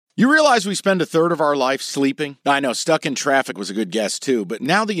You realize we spend a third of our life sleeping? I know, stuck in traffic was a good guess too, but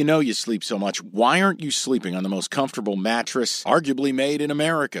now that you know you sleep so much, why aren't you sleeping on the most comfortable mattress arguably made in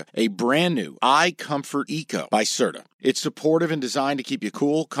America? A brand new iComfort Eco by Serta. It's supportive and designed to keep you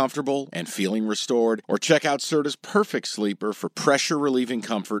cool, comfortable, and feeling restored. Or check out Serta's Perfect Sleeper for pressure-relieving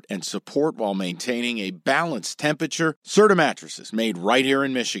comfort and support while maintaining a balanced temperature. Serta mattresses made right here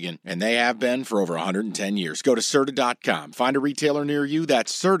in Michigan, and they have been for over 110 years. Go to Serta.com. Find a retailer near you.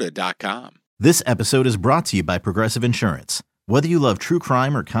 That's Serta.com. This episode is brought to you by Progressive Insurance. Whether you love true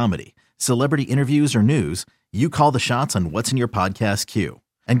crime or comedy, celebrity interviews or news, you call the shots on what's in your podcast queue.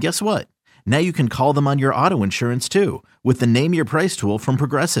 And guess what? Now you can call them on your auto insurance too with the Name Your Price tool from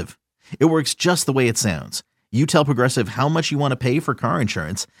Progressive. It works just the way it sounds. You tell Progressive how much you want to pay for car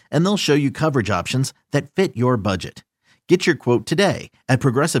insurance, and they'll show you coverage options that fit your budget. Get your quote today at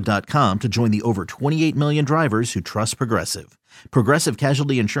Progressive.com to join the over 28 million drivers who trust Progressive. Progressive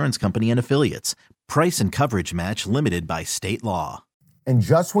Casualty Insurance Company and Affiliates. Price and coverage match limited by state law. And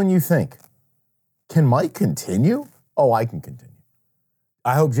just when you think, can Mike continue? Oh, I can continue.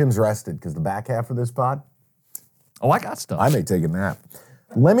 I hope Jim's rested because the back half of this pod, I got stuff. I may take a nap.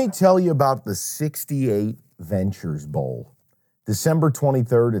 Let me tell you about the 68 Ventures Bowl. December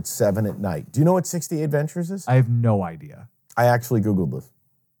 23rd at 7 at night. Do you know what 68 Ventures is? I have no idea. I actually Googled this.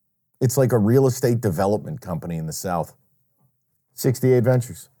 It's like a real estate development company in the South. 68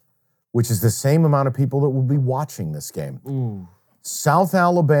 Ventures, which is the same amount of people that will be watching this game. Ooh. South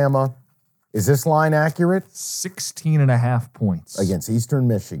Alabama, is this line accurate? 16.5 points. Against Eastern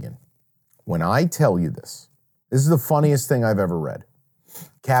Michigan. When I tell you this is the funniest thing I've ever read.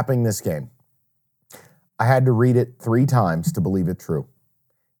 Capping this game. I had to read it 3 times to believe it true.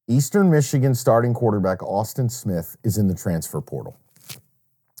 Eastern Michigan starting quarterback Austin Smith is in the transfer portal.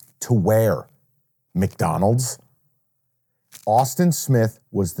 To where? McDonald's? Austin Smith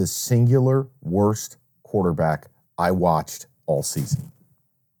was the singular worst quarterback I watched all season.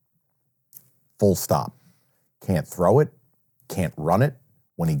 Full stop. Can't throw it. Can't run it.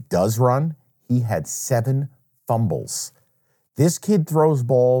 When he does run, he had 7 fumbles. This kid throws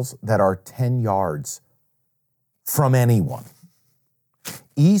balls that are 10 yards from anyone.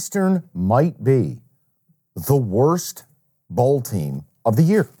 Eastern might be the worst bowl team of the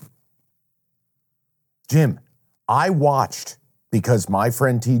year. Jim, I watched because my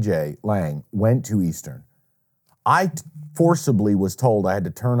friend TJ Lang went to Eastern. I forcibly was told I had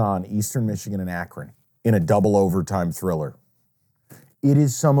to turn on Eastern Michigan and Akron in a double overtime thriller. It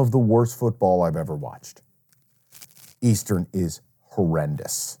is some of the worst football I've ever watched. Eastern is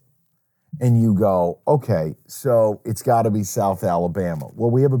horrendous. And you go, okay, so it's got to be South Alabama.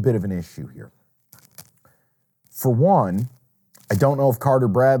 Well, we have a bit of an issue here. For one, I don't know if Carter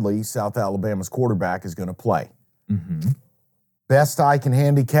Bradley, South Alabama's quarterback, is going to play. Mm-hmm. Best I can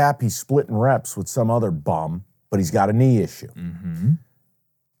handicap, he's splitting reps with some other bum, but he's got a knee issue. Mm-hmm.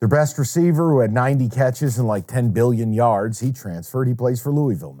 Their best receiver, who had 90 catches and like 10 billion yards, he transferred. He plays for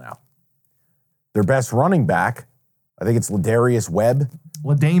Louisville now. Their best running back, I think it's LaDamian Webb.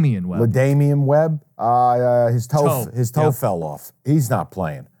 His toe fell off. He's not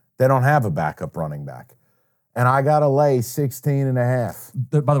playing. They don't have a backup running back. And I got to lay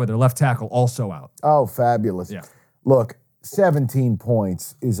 16.5. By the way, their left tackle also out. Oh, fabulous. Yeah. Look, 17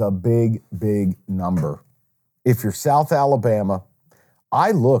 points is a big, big number. If you're South Alabama,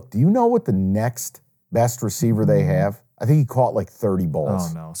 do you know what the next best receiver they have? I think he caught like 30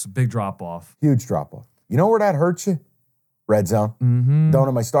 balls. Oh, no. It's a big drop-off. Huge drop-off. You know where that hurts you? Red zone. Mm-hmm. Don't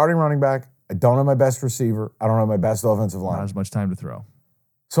have my starting running back. I don't have my best receiver. I don't have my best offensive line. Not as much time to throw.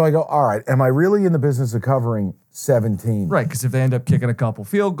 So I go, all right, am I really in the business of covering 17? Right, because if they end up kicking a couple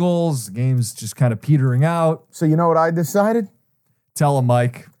field goals, the game's just kind of petering out. So you know what I decided? Tell them,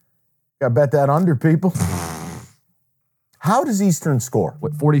 Mike. Got to bet that under, people. How does Eastern score?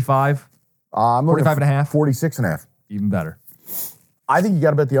 What, 45? 45.5. 46.5. Even better. I think you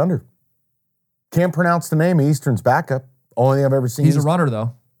got to bet the under. Can't pronounce the name of Eastern's backup. Only thing I've ever seen. He's a runner,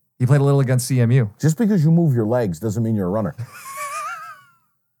 though. He played a little against EMU. Just because you move your legs doesn't mean you're a runner.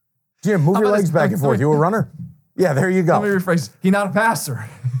 Jim, move your legs back and forth. You a runner? Yeah, there you go. Let me rephrase. He's not a passer.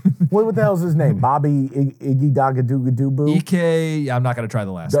 What the hell's his name? Bobby Iggy Dagadugadubu? EK. I'm not going to try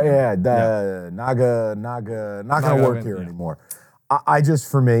the last name. Naga. Not going to work here anymore. I just,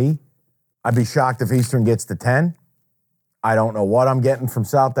 for me, I'd be shocked if Eastern gets to 10. I don't know what I'm getting from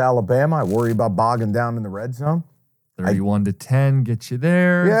South Alabama. I worry about bogging down in the red zone. 31-10 gets you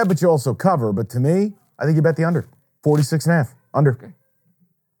there. Yeah, but you also cover. But to me, I think you bet the under. 46.5. Under. Okay.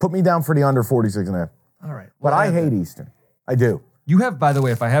 Put me down for the under 46.5. All right. But I hate Eastern. I do. You have, by the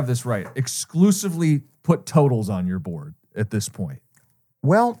way, if I have this right, exclusively put totals on your board at this point.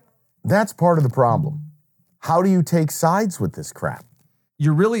 Well, that's part of the problem. How do you take sides with this crap?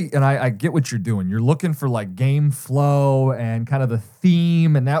 You're really, and I get what you're doing. You're looking for like game flow and kind of the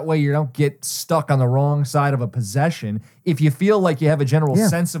theme, and that way you don't get stuck on the wrong side of a possession. If you feel like you have a general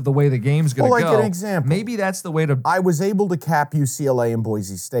sense of the way the game's going to go, like an example. Maybe that's the way to. I was able to cap UCLA and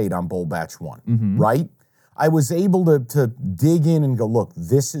Boise State on Bowl Batch 1, right? I was able to dig in and go, look,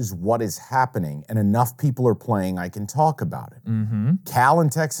 this is what is happening, and enough people are playing, I can talk about it. Cal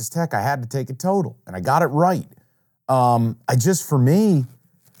and Texas Tech, I had to take a total, and I got it right. For me,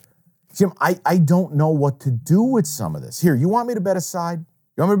 Jim, I don't know what to do with some of this. Here, you want me to bet a side?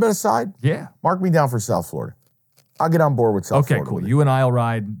 You want me to bet a side? Yeah. Mark me down for South Florida. I'll get on board with South Florida. Okay, cool. You and I will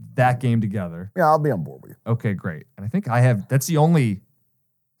ride that game together. Yeah, I'll be on board with you. Okay, great. And I think that's the only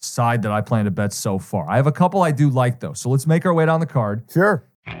side that I plan to bet so far. I have a couple I do like, though. So let's make our way down the card. Sure.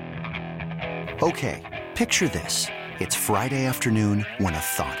 Okay, picture this. It's Friday afternoon when a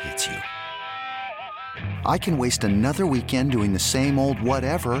thought hits you. I can waste another weekend doing the same old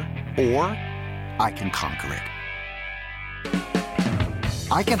whatever, or I can conquer it.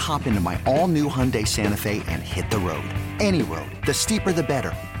 I can hop into my all-new Hyundai Santa Fe and hit the road. Any road. The steeper, the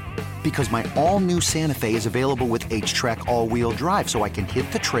better. Because my all-new Santa Fe is available with H-Track all-wheel drive, so I can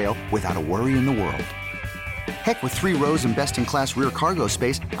hit the trail without a worry in the world. Heck, with 3 rows and best-in-class rear cargo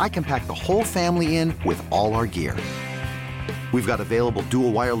space, I can pack the whole family in with all our gear. We've got available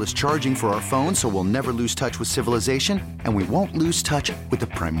dual wireless charging for our phones, so we'll never lose touch with civilization, and we won't lose touch with the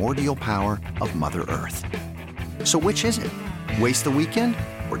primordial power of Mother Earth. So which is it? Waste the weekend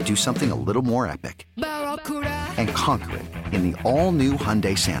or do something a little more epic? And conquer it in the all-new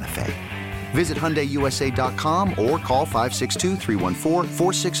Hyundai Santa Fe. Visit HyundaiUSA.com or call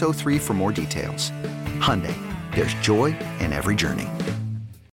 562-314-4603 for more details. Hyundai, there's joy in every journey.